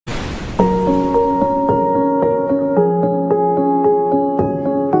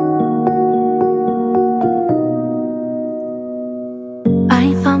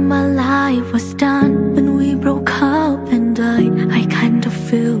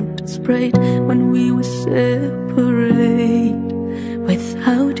celebrate when we were separate.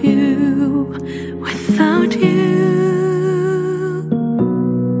 Without you, without you.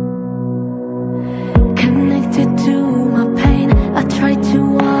 Connected to my pain, I try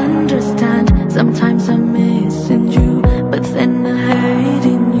to understand. Sometimes I'm missing you, but then I hate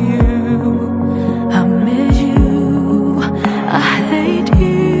in you. I miss you, I hate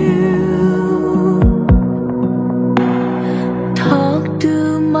you. Talk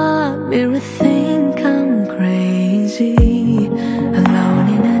to my mirror, think I'm crazy. Alone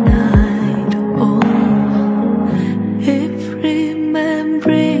in the night, oh. If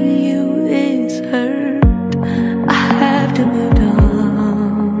remembering you is hurt, I have to move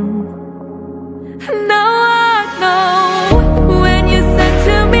on. Now I know when you said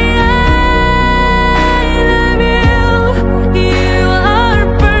to me I love you, you are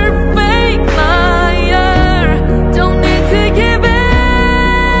perfect liar. Don't need to give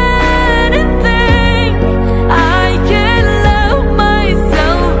anything. I can love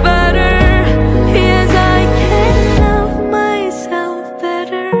myself better. Yes, I can love myself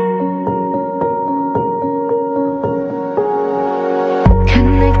better.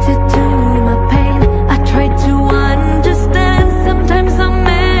 Connected to my pain, I try to understand. Sometimes I'm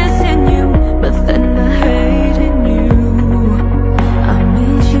missing you, but then I hate in you. I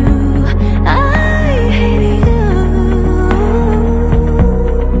miss you, I hate you.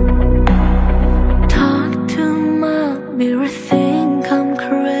 Talk to my mirror, think I'm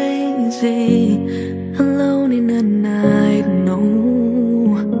crazy. Alone in the night, no.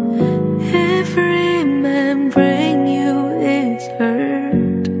 If remembering you is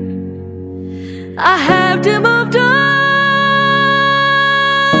hurt, I have to move